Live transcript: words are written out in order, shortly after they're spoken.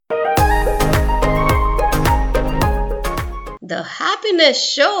the Happiness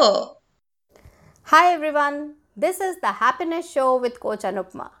Show. Hi everyone, this is the Happiness Show with Coach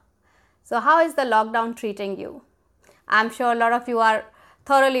Anupma. So, how is the lockdown treating you? I'm sure a lot of you are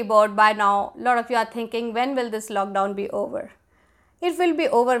thoroughly bored by now. A lot of you are thinking, when will this lockdown be over? It will be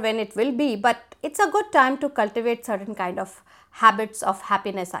over when it will be, but it's a good time to cultivate certain kind of habits of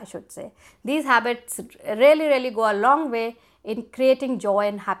happiness, I should say. These habits really go a long way in creating joy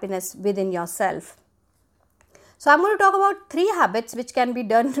and happiness within yourself. So, I am going to talk about 3 habits which can be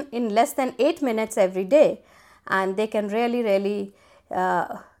done in less than 8 minutes every day, and they can really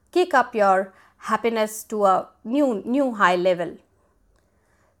kick up your happiness to a new high level.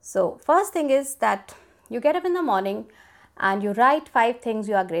 So, first thing is that you get up in the morning and you write 5 things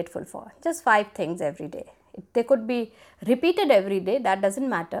you are grateful for, just 5 things every day. They could be repeated every day, that doesn't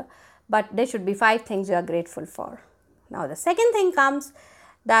matter, but there should be 5 things you are grateful for. Now, the second thing comes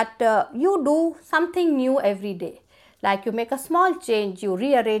that you do something new every day, like you make a small change, you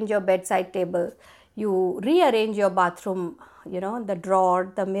rearrange your bedside table, you rearrange your bathroom, the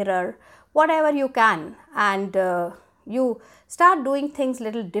drawer, the mirror, whatever you can, and you start doing things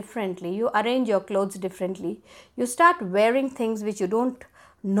little differently. You arrange your clothes differently, you start wearing things which you don't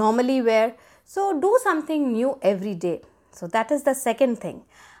normally wear. So do something new every day. So that is the second thing.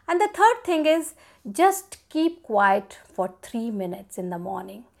 And the third thing is, just keep quiet for 3 minutes in the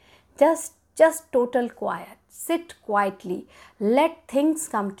morning. Just total quiet. Sit quietly. Let things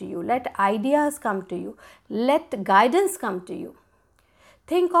come to you. Let ideas come to you. Let guidance come to you.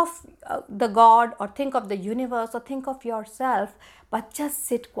 Think of the God, or think of the universe, or think of yourself, but just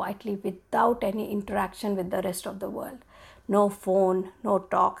sit quietly without any interaction with the rest of the world. No phone, no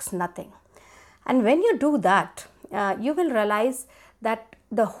talks, nothing. And when you do that, you will realize that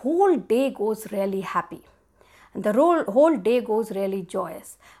the whole day goes really happy, and the whole day goes really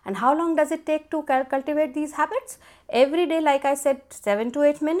joyous. And how long does it take to cultivate these habits? Every day, like I said, 7 to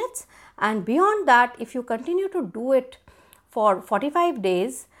 8 minutes. And beyond that, if you continue to do it for 45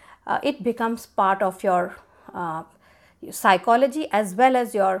 days, it becomes part of your psychology as well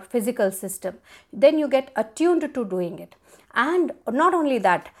as your physical system. Then you get attuned to doing it. And not only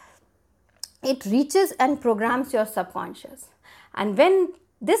that, it reaches and programs your subconscious. And when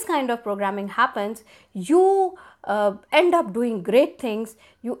this kind of programming happens, you end up doing great things,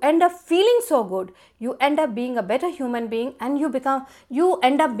 you end up feeling so good, you end up being a better human being, and you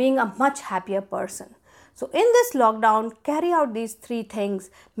end up being a much happier person. So in this lockdown, carry out these 3 things,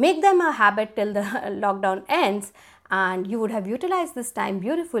 make them a habit till the lockdown ends, and you would have utilized this time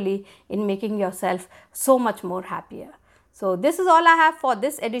beautifully in making yourself so much more happier. So this is all I have for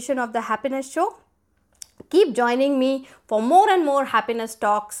this edition of the Happiness Show. Keep joining me for more and more happiness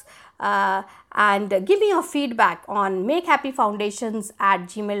talks, and give me your feedback on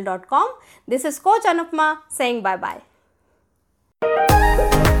makehappyfoundations@gmail.com. This is Coach Anupma saying bye-bye.